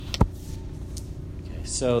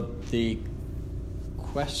So the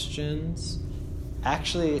questions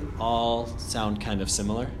actually all sound kind of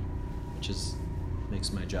similar, which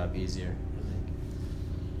makes my job easier, I think.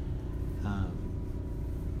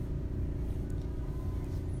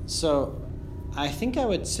 So I think I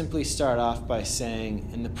would simply start off by saying,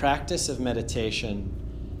 in the practice of meditation,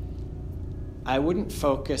 I wouldn't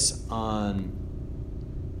focus on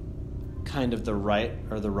kind of the right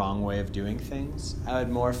or the wrong way of doing things. I would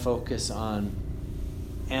more focus on,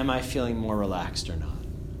 am I feeling more relaxed or not?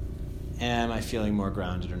 Am I feeling more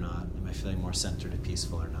grounded or not? Am I feeling more centered and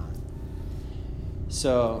peaceful or not?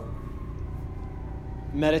 So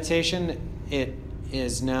meditation, it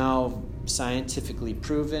is now scientifically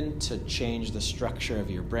proven to change the structure of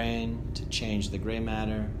your brain, to change the gray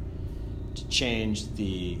matter, to change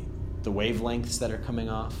the wavelengths that are coming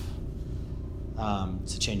off,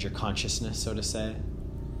 to change your consciousness, so to say.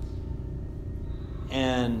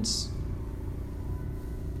 And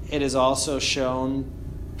it is also shown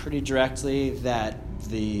pretty directly that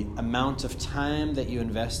the amount of time that you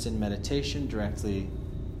invest in meditation directly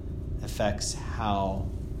affects how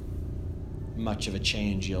much of a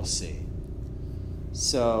change you'll see.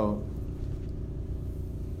 So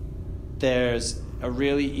there's a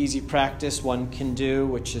really easy practice one can do,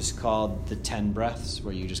 which is called the 10 breaths,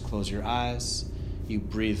 where you just close your eyes, you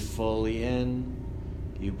breathe fully in,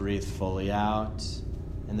 you breathe fully out,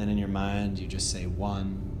 and then in your mind you just say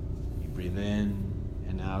 1, you breathe in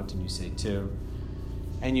and out, and you say 2,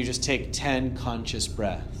 and you just take 10 conscious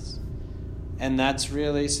breaths. And that's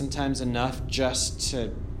really sometimes enough just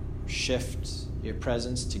to shift your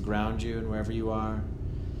presence, to ground you in wherever you are.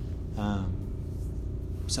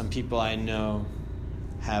 Some people I know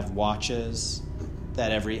have watches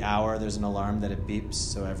that every hour there's an alarm that it beeps,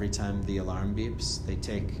 so every time the alarm beeps, they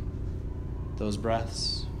take those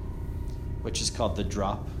breaths, which is called the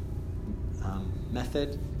drop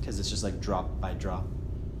method, because it's just like drop by drop.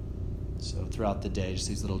 So throughout the day, just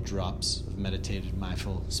these little drops of meditated,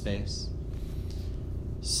 mindful space.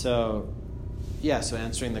 So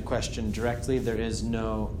answering the question directly, there is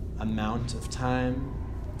no amount of time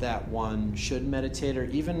that one should meditate, or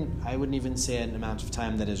even, I wouldn't even say an amount of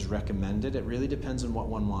time that is recommended. It really depends on what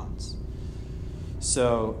one wants.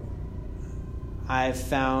 So I've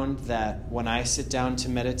found that when I sit down to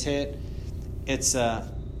meditate, it's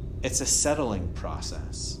a settling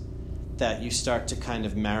process, that you start to kind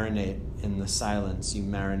of marinate in the silence, you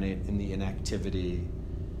marinate in the inactivity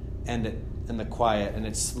and in the quiet, and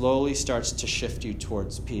it slowly starts to shift you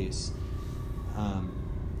towards peace.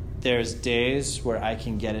 There's days where I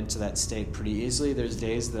can get into that state pretty easily. There's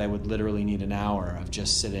days that I would literally need an hour of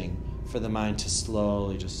just sitting for the mind to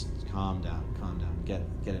slowly just calm down, get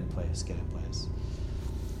in place.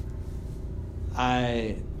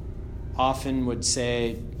 I often would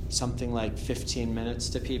say something like 15 minutes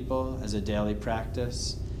to people as a daily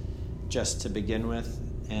practice, just to begin with.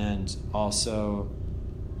 And also,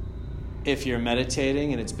 if you're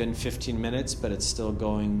meditating and it's been 15 minutes but it's still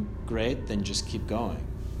going great, then just keep going.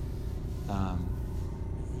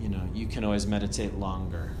 You can always meditate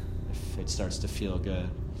longer if it starts to feel good.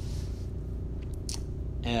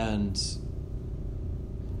 And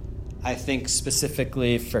I think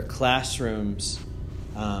specifically for classrooms,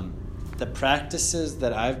 the practices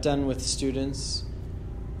that I've done with students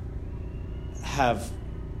have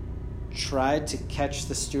tried to catch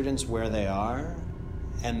the students where they are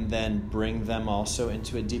and then bring them also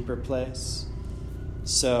into a deeper place.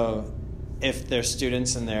 So if they're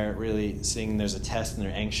students and they're really seeing there's a test and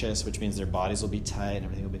they're anxious, which means their bodies will be tight and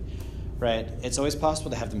everything will be, right? It's always possible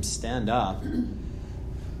to have them stand up,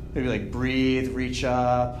 maybe like breathe, reach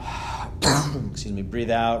up, breathe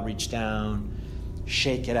out, reach down,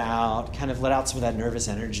 shake it out, kind of let out some of that nervous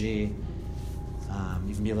energy,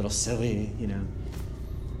 even be a little silly,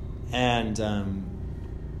 And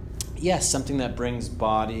something that brings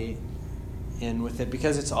body in with it,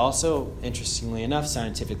 because it's also, interestingly enough,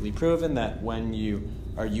 scientifically proven that when you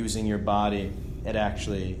are using your body, it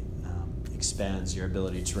actually expands your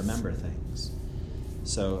ability to remember things.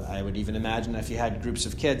 So I would even imagine if you had groups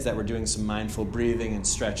of kids that were doing some mindful breathing and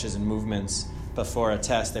stretches and movements before a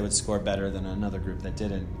test, they would score better than another group that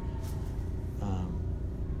didn't.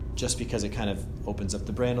 Just because it kind of opens up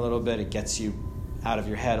the brain a little bit, it gets you out of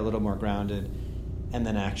your head a little more grounded, and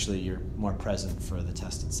then actually you're more present for the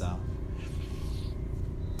test itself.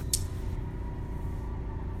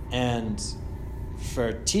 And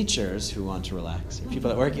for teachers who want to relax, or people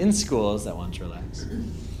that work in schools that want to relax,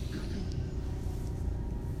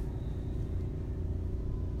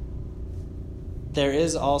 there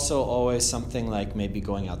is also always something like maybe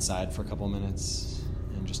going outside for a couple minutes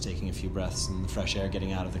and just taking a few breaths in the fresh air,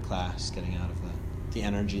 getting out of the class, getting out of the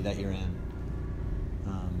energy that you're in.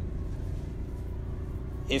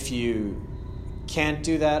 If you can't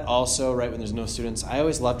do that also, right, when there's no students, I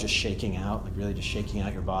always love just shaking out, like really just shaking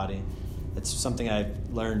out your body. It's something I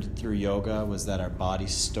learned through yoga, was that our body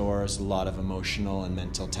stores a lot of emotional and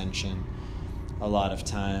mental tension a lot of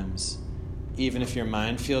times. Even if your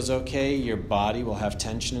mind feels okay, your body will have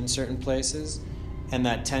tension in certain places, and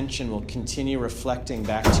that tension will continue reflecting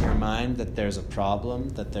back to your mind that there's a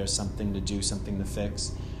problem, that there's something to do, something to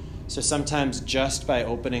fix. So sometimes just by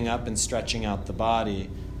opening up and stretching out the body,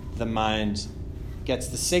 the mind gets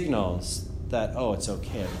the signals that, oh, it's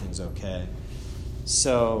okay, everything's okay.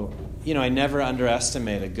 So, I never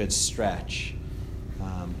underestimate a good stretch.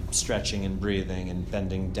 Stretching and breathing and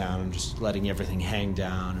bending down and just letting everything hang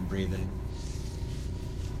down and breathing.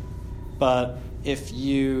 But if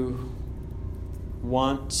you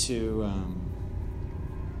want to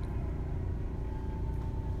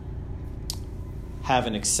have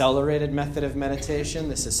an accelerated method of meditation,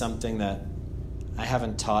 this is something that I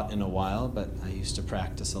haven't taught in a while, but I used to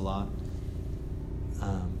practice a lot,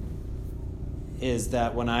 is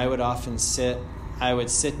that when I would often sit, I would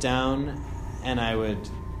sit down and I would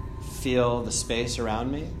feel the space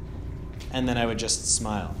around me, and then I would just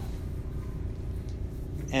smile.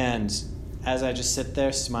 And as I just sit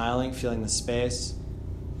there smiling, feeling the space,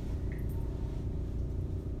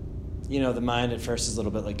 the mind at first is a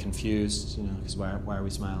little bit like confused, because why are we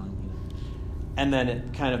smiling? And then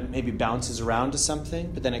it kind of maybe bounces around to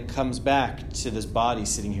something, but then it comes back to this body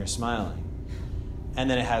sitting here smiling. And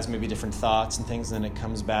then it has maybe different thoughts and things, and then it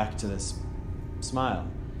comes back to this smile.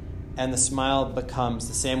 And the smile becomes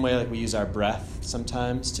the same way like we use our breath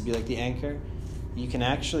sometimes to be like the anchor. You can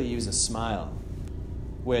actually use a smile,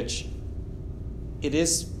 which it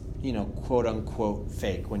is, quote unquote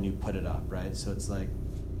fake when you put it up, right? So it's like,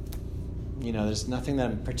 there's nothing that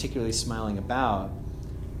I'm particularly smiling about.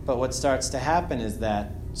 But what starts to happen is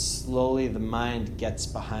that slowly the mind gets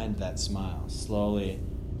behind that smile. Slowly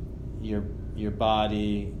your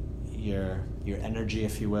body, your energy,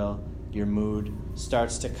 if you will, your mood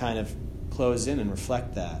starts to kind of close in and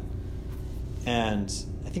reflect that. And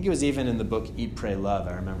I think it was even in the book Eat, Pray, Love.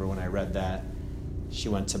 I remember when I read that, she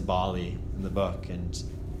went to Bali in the book, and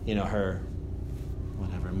her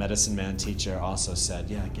medicine man teacher also said,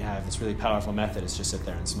 yeah, I have this really powerful method. It's just sit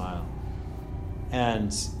there and smile.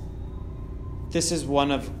 And this is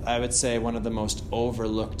I would say, one of the most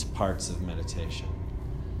overlooked parts of meditation.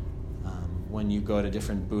 When you go to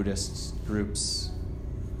different Buddhist groups,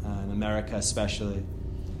 in America especially,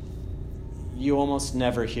 you almost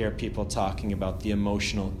never hear people talking about the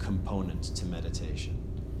emotional component to meditation.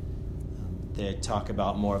 They talk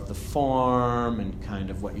about more of the form and kind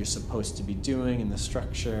of what you're supposed to be doing and the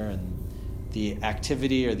structure and the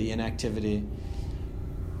activity or the inactivity.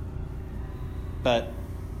 But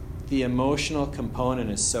the emotional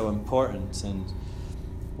component is so important, and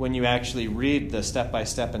when you actually read the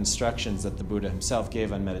step-by-step instructions that the Buddha himself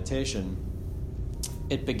gave on meditation,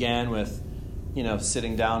 it began with,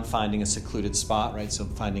 sitting down, finding a secluded spot, right? So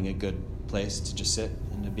finding a good place to just sit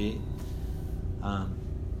and to be.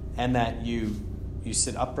 And that you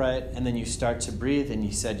sit upright, and then you start to breathe, and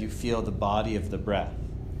you said you feel the body of the breath.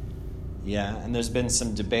 Yeah, and there's been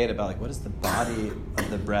some debate about, what does the body of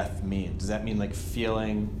the breath mean? Does that mean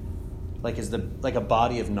feeling, is a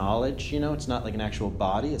body of knowledge, It's not like an actual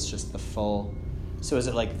body, it's just the full. So is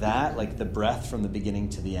it like that, like the breath from the beginning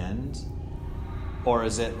to the end? Or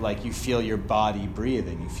is it like you feel your body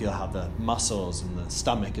breathing? You feel how the muscles and the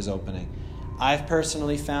stomach is opening? I've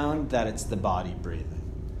personally found that it's the body breathing.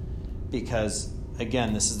 Because,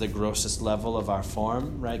 again, this is the grossest level of our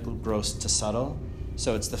form, right? Gross to subtle.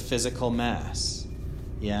 So it's the physical mass,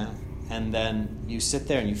 yeah? And then you sit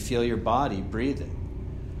there and you feel your body breathing.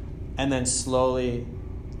 And then slowly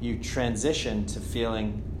you transition to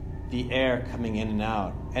feeling the air coming in and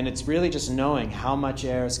out. And it's really just knowing how much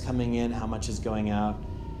air is coming in, how much is going out.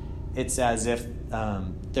 It's as if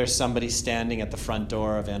there's somebody standing at the front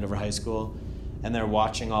door of Andover High School, and they're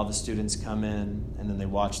watching all the students come in, and then they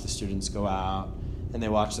watch the students go out, and they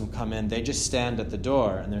watch them come in. They just stand at the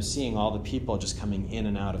door, and they're seeing all the people just coming in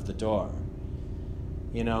and out of the door.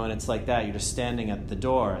 And it's like that. You're just standing at the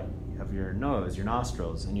door of your nose, your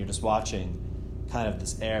nostrils, and you're just watching kind of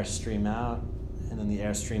this air stream out, and then the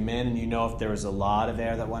air stream in, and if there was a lot of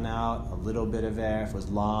air that went out, a little bit of air, if it was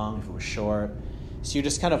long, if it was short. So you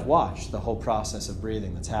just kind of watch the whole process of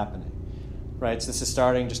breathing that's happening. Right, so this is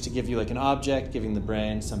starting just to give you an object, giving the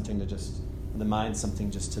brain something to the mind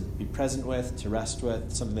something just to be present with, to rest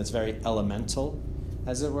with, something that's very elemental,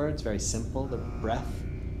 as it were. It's very simple, the breath.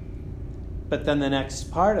 But then the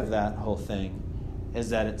next part of that whole thing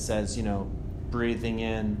is that it says, breathing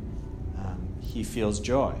in, he feels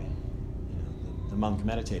joy. The monk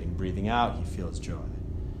meditating, breathing out, he feels joy.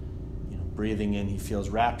 Breathing in, he feels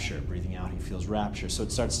rapture. Breathing out, he feels rapture. So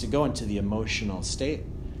it starts to go into the emotional state.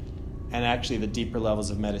 And actually, the deeper levels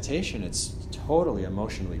of meditation, it's totally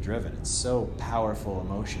emotionally driven. It's so powerful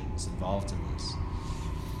emotions involved in this.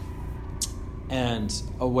 And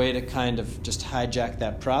a way to kind of just hijack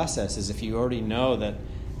that process is if you already know that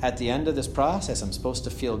at the end of this process, I'm supposed to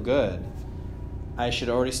feel good, I should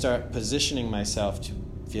already start positioning myself to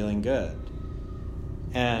feeling good.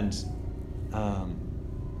 And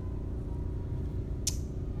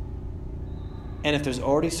if there's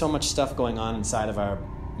already so much stuff going on inside of our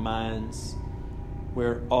minds,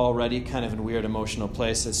 we're already kind of in weird emotional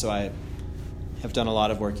places. So I have done a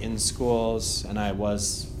lot of work in schools, and I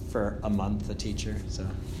was for a month a teacher. So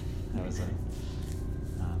I was a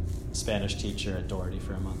Spanish teacher at Doherty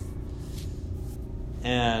for a month.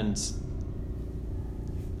 And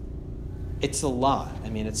it's a lot. I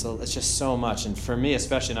mean, it's just so much. And for me,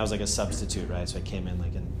 especially, and I was like a substitute, right? So I came in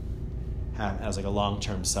I was like a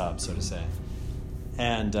long-term sub, so to say.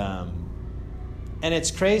 And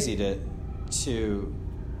it's crazy to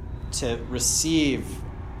receive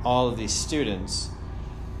all of these students.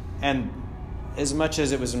 And as much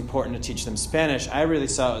as it was important to teach them Spanish, I really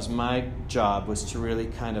saw it as my job was to really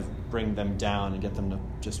kind of bring them down and get them to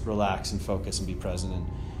just relax and focus and be present. And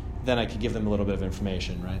then I could give them a little bit of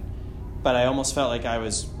information, right? But I almost felt like I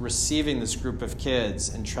was receiving this group of kids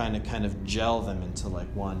and trying to kind of gel them into like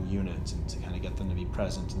one unit and to kind of get them to be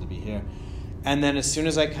present and to be here. And then as soon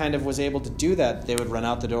as I kind of was able to do that, they would run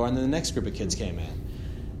out the door and then the next group of kids came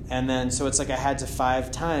in. And then, so it's like I had to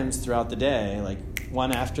 5 times throughout the day, like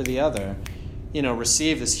one after the other,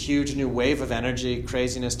 receive this huge new wave of energy,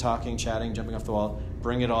 craziness, talking, chatting, jumping off the wall,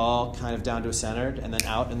 bring it all kind of down to a center, and then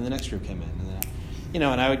out, and the next group came in. And then,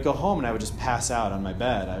 and I would go home and I would just pass out on my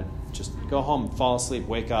bed. I would just go home, fall asleep,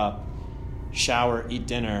 wake up, shower, eat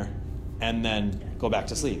dinner, and then go back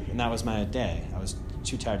to sleep. And that was my day. I was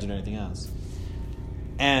too tired to do anything else.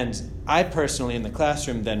 And I personally, in the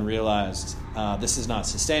classroom, then realized this is not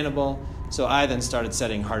sustainable. So I then started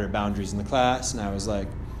setting harder boundaries in the class, and I was like,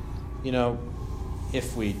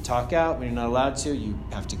 if we talk out when you're not allowed to, you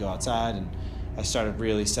have to go outside. And I started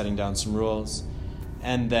really setting down some rules.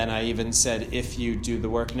 And then I even said, if you do the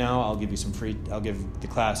work now, I'll give the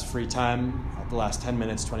class free time, the last 10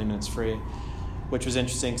 minutes, 20 minutes free, which was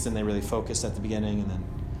interesting because then they really focused at the beginning. And then,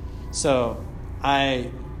 so I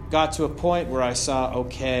got to a point where I saw,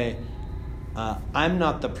 okay, I'm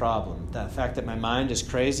not the problem. The fact that my mind is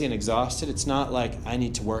crazy and exhausted, it's not like I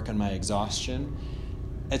need to work on my exhaustion.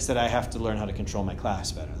 It's that I have to learn how to control my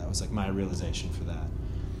class better. That was like my realization for that.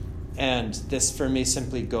 And this for me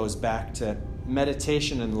simply goes back to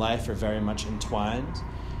meditation and life are very much entwined.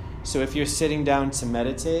 So if you're sitting down to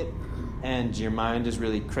meditate and your mind is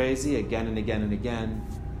really crazy again and again and again,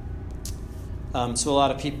 so a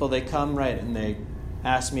lot of people, they come, right, and they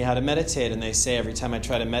ask me how to meditate, and they say every time I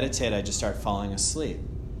try to meditate, I just start falling asleep.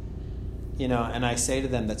 And I say to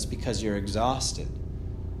them, that's because you're exhausted.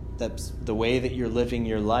 That's the way that you're living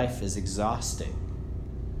your life is exhausting.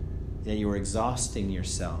 You're exhausting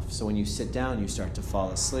yourself. So when you sit down, you start to fall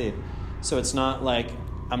asleep. So it's not like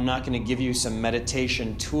I'm not going to give you some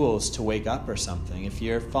meditation tools to wake up or something. If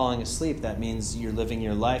you're falling asleep, that means you're living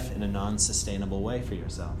your life in a non-sustainable way for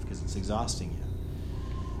yourself because it's exhausting you.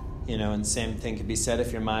 And same thing could be said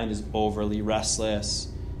if your mind is overly restless,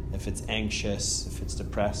 if it's anxious, if it's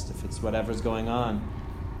depressed, if it's whatever's going on,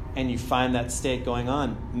 and you find that state going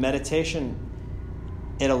on. Meditation,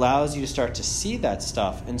 it allows you to start to see that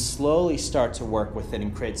stuff and slowly start to work with it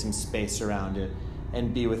and create some space around it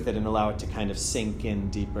and be with it and allow it to kind of sink in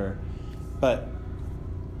deeper. But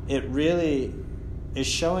it really is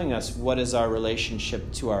showing us what is our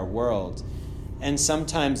relationship to our world. And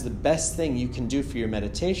sometimes the best thing you can do for your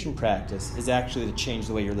meditation practice is actually to change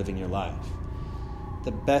the way you're living your life.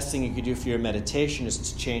 The best thing you can do for your meditation is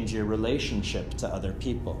to change your relationship to other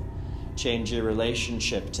people. Change your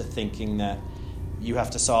relationship to thinking that you have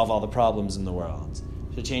to solve all the problems in the world.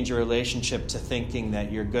 To change your relationship to thinking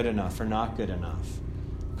that you're good enough or not good enough.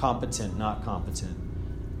 Competent, not competent.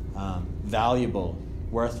 Valuable,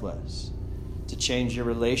 worthless. To change your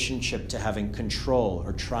relationship to having control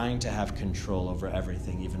or trying to have control over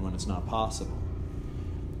everything, even when it's not possible.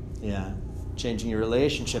 Yeah. Changing your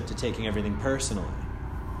relationship to taking everything personally.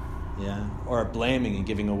 Yeah. Or blaming and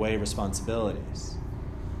giving away responsibilities.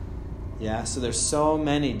 Yeah. So there's so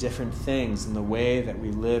many different things in the way that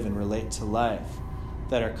we live and relate to life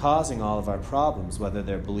that are causing all of our problems, whether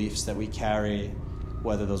they're beliefs that we carry,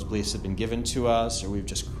 whether those beliefs have been given to us or we've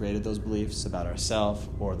just created those beliefs about ourselves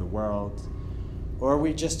or the world. or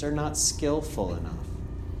we just are not skillful enough.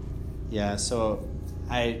 Yeah, so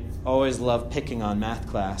I always love picking on math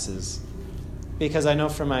classes because I know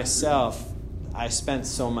for myself, I spent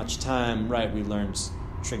so much time, right, we learned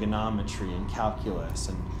trigonometry and calculus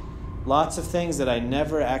and lots of things that I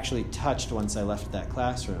never actually touched once I left that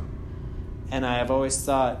classroom. And I have always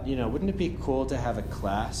thought, wouldn't it be cool to have a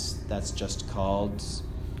class that's just called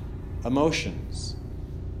emotions?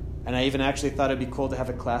 And I even actually thought it'd be cool to have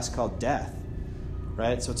a class called death,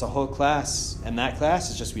 right? So it's a whole class, and that class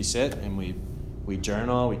is just we sit and we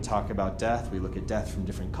journal, we talk about death, we look at death from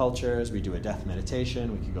different cultures, we do a death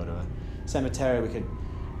meditation, we could go to a cemetery, we could,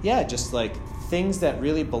 just like things that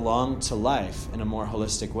really belong to life in a more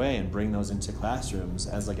holistic way and bring those into classrooms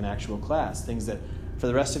as like an actual class, things that for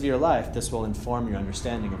the rest of your life, this will inform your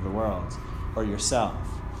understanding of the world or yourself.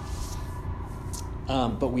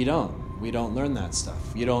 But we don't learn that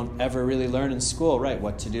stuff. You don't ever really learn in school, right,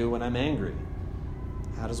 what to do when I'm angry.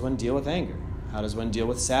 How does one deal with anger? How does one deal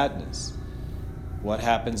with sadness? What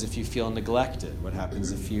happens if you feel neglected? What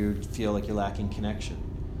happens if you feel like you're lacking connection?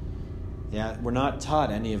 Yeah, we're not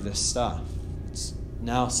taught any of this stuff.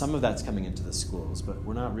 Now some of that's coming into the schools, but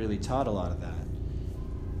we're not really taught a lot of that.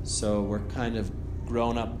 So we're kind of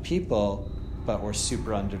grown-up people, but we're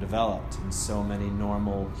super underdeveloped in so many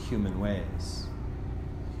normal human ways.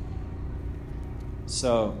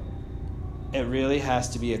 So it really has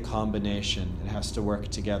to be a combination. It has to work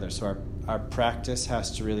together. So our practice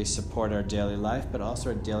has to really support our daily life, but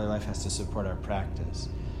also our daily life has to support our practice.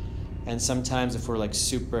 And sometimes if we're like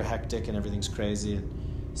super hectic and everything's crazy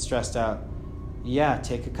and stressed out,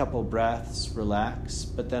 take a couple breaths, relax,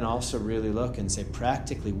 but then also really look and say,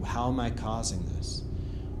 practically, how am I causing this?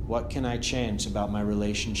 What can I change about my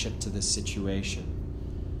relationship to this situation?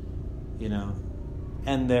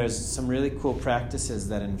 And there's some really cool practices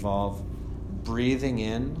that involve breathing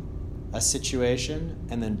in a situation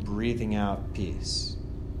and then breathing out peace.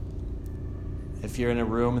 If you're in a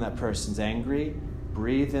room and that person's angry,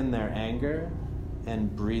 breathe in their anger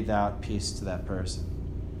and breathe out peace to that person.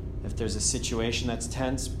 If there's a situation that's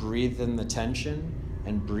tense, breathe in the tension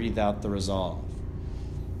and breathe out the resolve.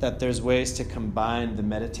 That there's ways to combine the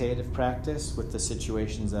meditative practice with the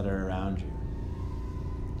situations that are around you.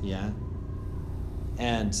 Yeah?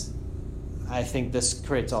 And I think this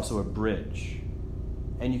creates also a bridge.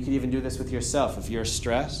 And you can even do this with yourself. If you're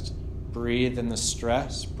stressed, breathe in the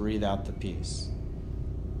stress, breathe out the peace.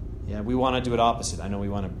 Yeah, we want to do it opposite. I know we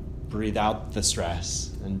want to breathe out the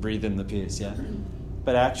stress and breathe in the peace, yeah?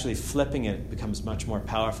 But actually flipping it becomes much more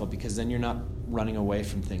powerful because then you're not running away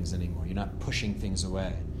from things anymore. You're not pushing things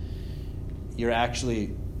away. You're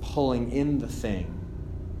actually pulling in the thing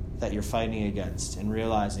that you're fighting against and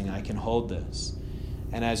realizing I can hold this.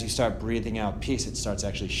 And as you start breathing out peace, it starts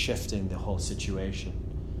actually shifting the whole situation.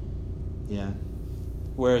 Yeah.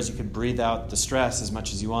 Whereas you could breathe out the stress as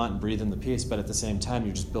much as you want and breathe in the peace, but at the same time,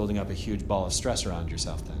 you're just building up a huge ball of stress around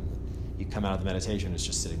yourself then. You come out of the meditation, it's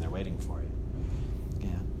just sitting there waiting for you.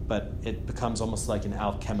 Yeah. But it becomes almost like an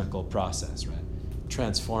alchemical process, right?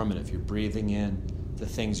 Transformative. You're breathing in the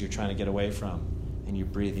things you're trying to get away from, and you're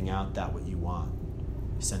breathing out that what you want.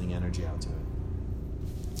 You're sending energy out to it.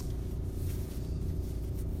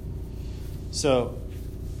 So,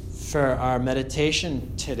 for our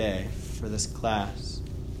meditation today, for this class,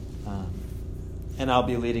 and I'll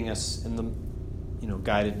be leading us in the,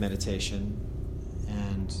 guided meditation,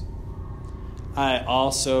 and I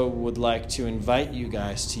also would like to invite you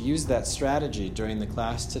guys to use that strategy during the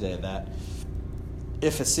class today. That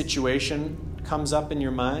if a situation comes up in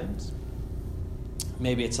your mind,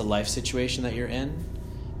 maybe it's a life situation that you're in,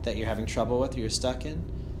 that you're having trouble with, or you're stuck in.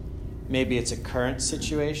 Maybe it's a current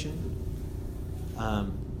situation.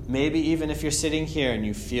 Maybe even if you're sitting here and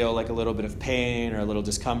you feel like a little bit of pain or a little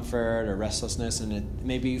discomfort or restlessness, and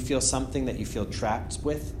maybe you feel something that you feel trapped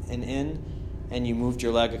with and in, and you moved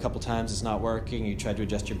your leg a couple times, it's not working, or you tried to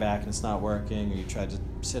adjust your back and it's not working, or you tried to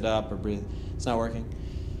sit up or breathe, it's not working.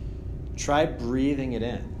 Try breathing it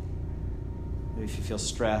in. Maybe if you feel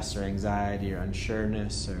stress or anxiety or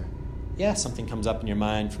unsureness, or something comes up in your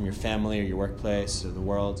mind from your family or your workplace or the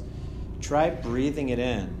world, try breathing it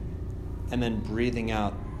in and then breathing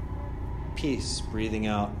out peace, breathing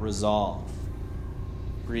out resolve,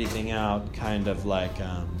 breathing out kind of like,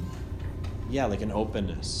 like an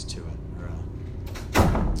openness to it, or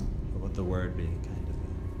what would the word be, kind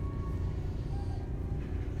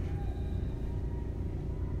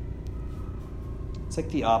of. It's like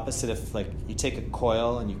the opposite if like you take a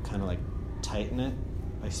coil and you kind of like tighten it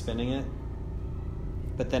by spinning it,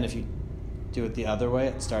 but then if you do it the other way,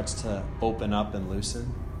 it starts to open up and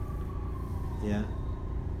loosen. Yeah.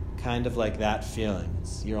 kind of like that feeling.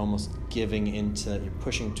 You're almost you're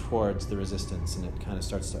pushing towards the resistance, and it kind of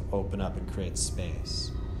starts to open up and create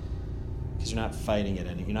space. Because you're not fighting it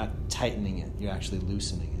you're not tightening it, you're actually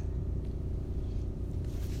loosening it.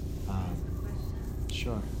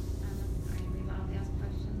 Sure. Are we allowed to ask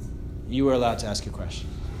questions? You were allowed to ask a question.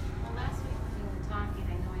 Well, last week when you were talking,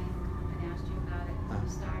 I know I asked you about it when you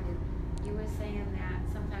started. You were saying that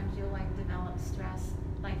sometimes you'll develop stress,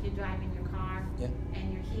 like you're driving your car and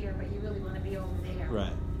you're here, but you really want to be over there.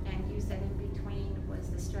 Right. And you said in between was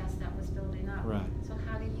the stress that was building up. Right. So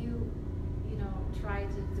how do you try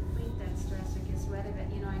to deplete that stress or get rid of it?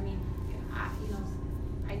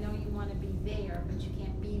 I know you want to be there, but you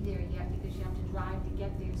can't be there yet because you have to drive to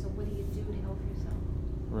get there. So what do you do to help yourself?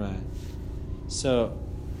 Right. So,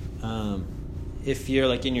 if you're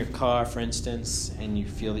like in your car, for instance, and you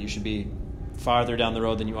feel that you should be farther down the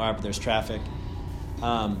road than you are, but there's traffic,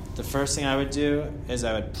 the first thing I would do is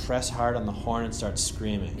I would press hard on the horn and start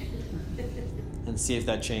screaming and see if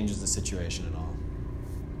that changes the situation at all.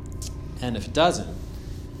 And if it doesn't,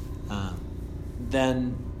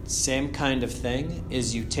 then same kind of thing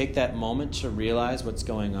is you take that moment to realize what's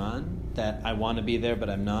going on, that I want to be there but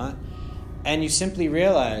I'm not, and you simply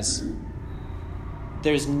realize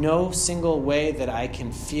there's no single way that I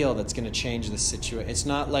can feel that's going to change the situation. It's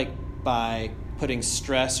not like by putting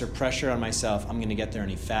stress or pressure on myself I'm going to get there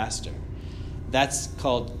any faster. That's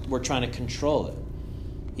called, we're trying to control it.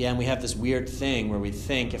 Yeah, and we have this weird thing where we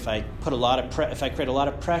think if I put if I create a lot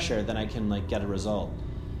of pressure, then I can get a result.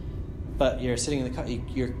 But you're sitting in the car,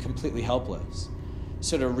 you're completely helpless.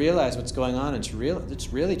 So to realize what's going on, it's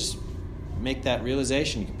really just make that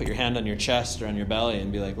realization. You can put your hand on your chest or on your belly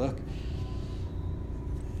and be like, look,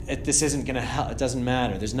 this isn't going to help. It doesn't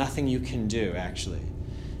matter. There's nothing you can do, actually.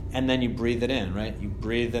 And then you breathe it in, right? You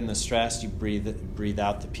breathe in the stress, you breathe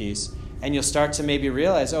out the peace. And you'll start to maybe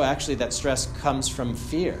realize, oh, actually that stress comes from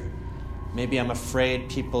fear. Maybe I'm afraid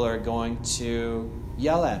people are going to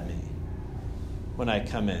yell at me when I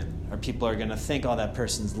come in. Or people are going to think, oh, that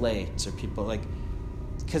person's late. Or people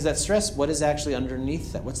because that stress, what is actually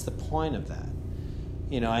underneath that? What's the point of that?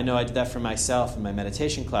 I know I did that for myself in my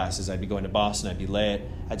meditation classes. I'd be going to Boston, I'd be late.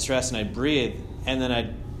 I'd stress and I'd breathe. And then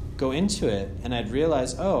I'd go into it and I'd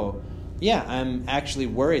realize, oh, yeah, I'm actually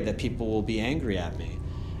worried that people will be angry at me.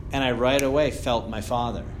 And I right away felt my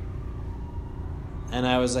father. And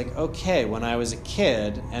I was like, okay, when I was a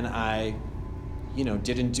kid and I,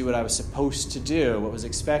 didn't do what I was supposed to do, what was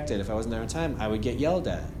expected, if I wasn't there on time, I would get yelled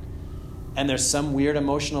at. And there's some weird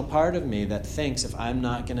emotional part of me that thinks if I'm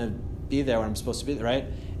not going to be there when I'm supposed to be there, right?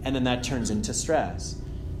 And then that turns into stress.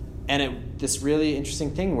 And this really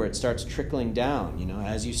interesting thing where it starts trickling down,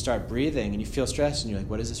 as you start breathing and you feel stressed and you're like,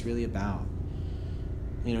 what is this really about?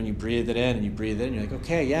 And you breathe it in and you breathe it in, you're like,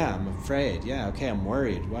 okay, yeah, I'm afraid. Yeah, okay, I'm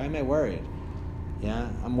worried. Why am I worried? Yeah,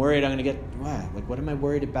 I'm worried I'm going to get, what? What am I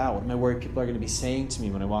worried about? What am I worried people are going to be saying to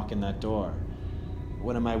me when I walk in that door?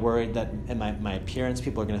 What am I worried that in my appearance,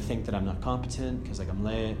 people are going to think that I'm not competent because I'm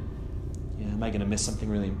late? Yeah, am I going to miss something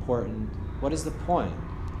really important? What is the point?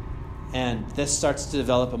 And this starts to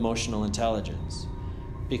develop emotional intelligence.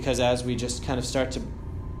 Because as we just kind of start to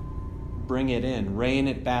bring it in, rein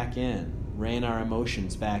it back in, rein our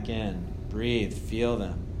emotions back in, breathe, feel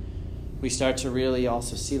them, we start to really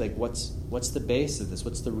also see what's the base of this?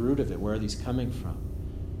 What's the root of it? Where are these coming from?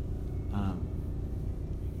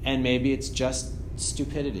 And maybe it's just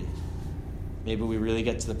stupidity. Maybe we really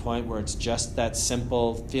get to the point where it's just that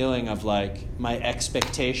simple feeling of my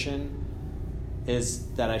expectation is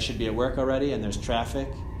that I should be at work already and there's traffic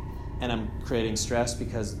and I'm creating stress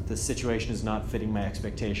because the situation is not fitting my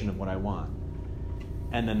expectation of what I want.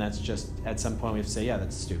 And then that's just, at some point we have to say, yeah,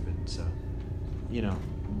 that's stupid. So,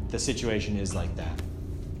 the situation is like that.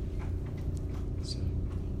 So,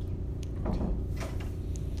 okay.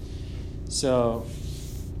 So,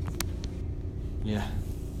 yeah.